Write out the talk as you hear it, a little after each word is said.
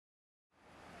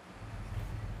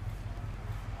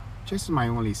Chase is my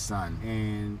only son,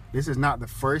 and this is not the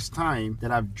first time that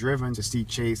I've driven to see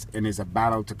Chase and it's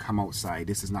about to come outside.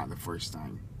 This is not the first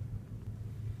time.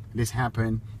 This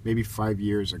happened maybe 5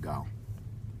 years ago.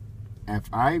 If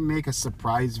I make a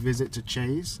surprise visit to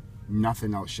Chase,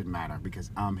 nothing else should matter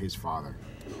because I'm his father.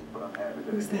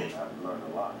 Who's that?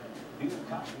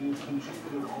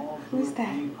 Who's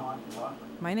that?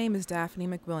 My name is Daphne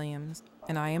McWilliams,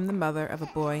 and I am the mother of a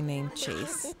boy named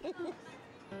Chase.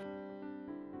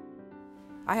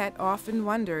 I had often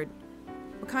wondered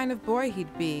what kind of boy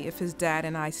he'd be if his dad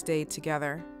and I stayed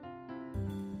together.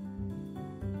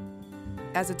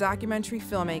 As a documentary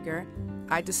filmmaker,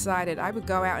 I decided I would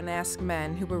go out and ask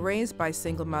men who were raised by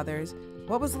single mothers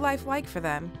what was life like for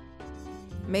them.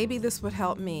 Maybe this would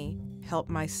help me help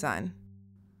my son.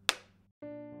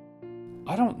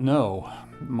 I don't know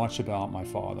much about my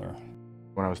father.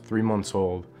 When I was 3 months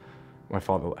old, my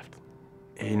father left.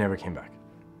 He never came back.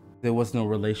 There was no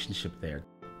relationship there.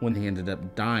 When he ended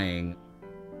up dying,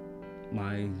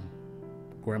 my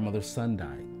grandmother's son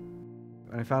died.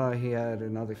 When I found out he had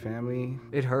another family,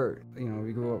 it hurt. You know,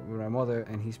 we grew up with our mother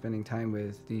and he's spending time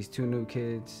with these 2 new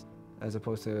kids as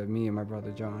opposed to me and my brother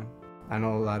John. I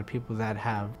know a lot of people that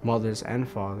have mothers and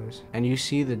fathers, and you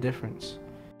see the difference.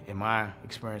 In my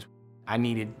experience, I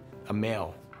needed a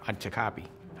male to copy.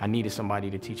 I needed somebody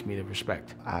to teach me the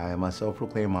respect. I am a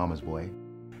self-proclaimed mama's boy.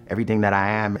 Everything that I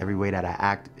am, every way that I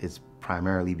act is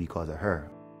primarily because of her.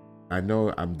 I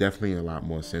know I'm definitely a lot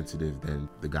more sensitive than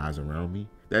the guys around me.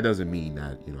 That doesn't mean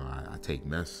that, you know, I take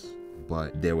mess,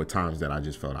 but there were times that I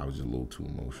just felt I was just a little too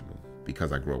emotional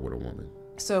because I grew up with a woman.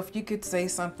 So if you could say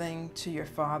something to your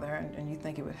father and you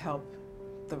think it would help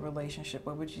the relationship,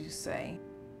 what would you say?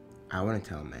 I wouldn't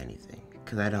tell him anything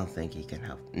because I don't think he can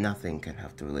help. Nothing can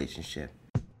help the relationship.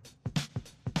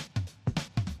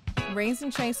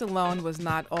 Raising Chase alone was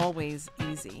not always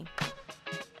easy.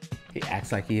 He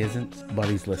acts like he isn't, but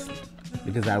he's listening,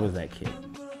 because I was that kid.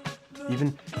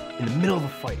 Even in the middle of a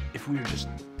fight, if we were just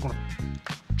gonna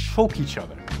choke each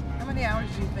other. How many hours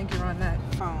do you think you're on that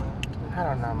phone? I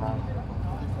don't know, Mom.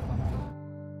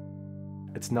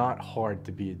 It's not hard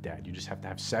to be a dad. You just have to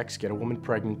have sex, get a woman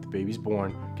pregnant, the baby's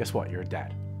born. Guess what? You're a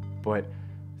dad. But it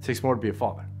takes more to be a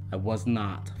father. I was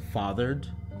not fathered,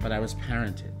 but I was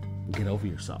parented. Get over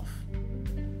yourself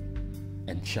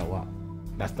and show up.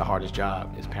 That's the hardest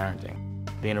job, is parenting.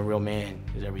 Being a real man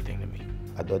is everything to me.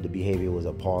 I thought the behavior was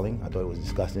appalling. I thought it was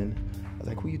disgusting. I was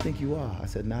like, who you think you are? I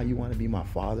said, now you want to be my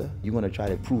father? You want to try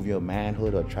to prove your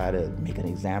manhood or try to make an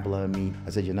example of me? I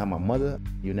said, you're not my mother.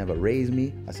 You never raised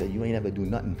me. I said, you ain't ever do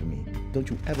nothing for me. Don't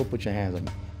you ever put your hands on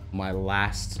me. My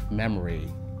last memory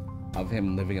of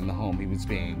him living in the home, he was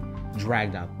being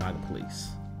dragged out by the police.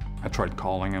 I tried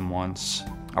calling him once,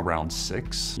 around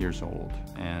 6 years old,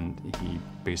 and he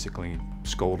basically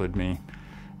scolded me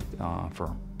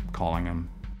for calling him.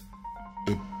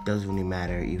 It doesn't really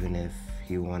matter even if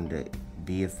he wanted to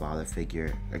be a father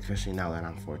figure, especially now that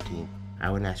I'm 14.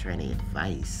 I wouldn't ask for any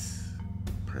advice,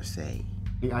 per se.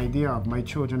 The idea of my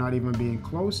children not even being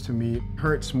close to me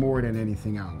hurts more than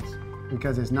anything else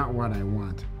because it's not what I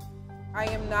want. I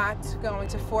am not going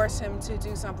to force him to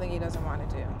do something he doesn't want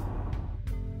to do.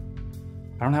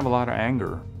 I don't have a lot of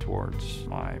anger towards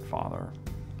my father.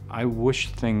 I wish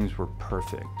things were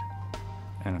perfect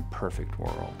in a perfect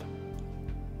world,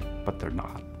 but they're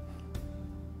not.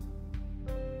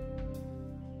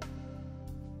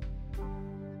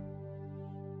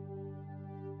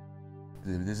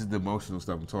 This is the emotional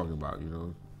stuff I'm talking about, you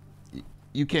know.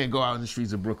 You can't go out in the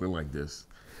streets of Brooklyn like this.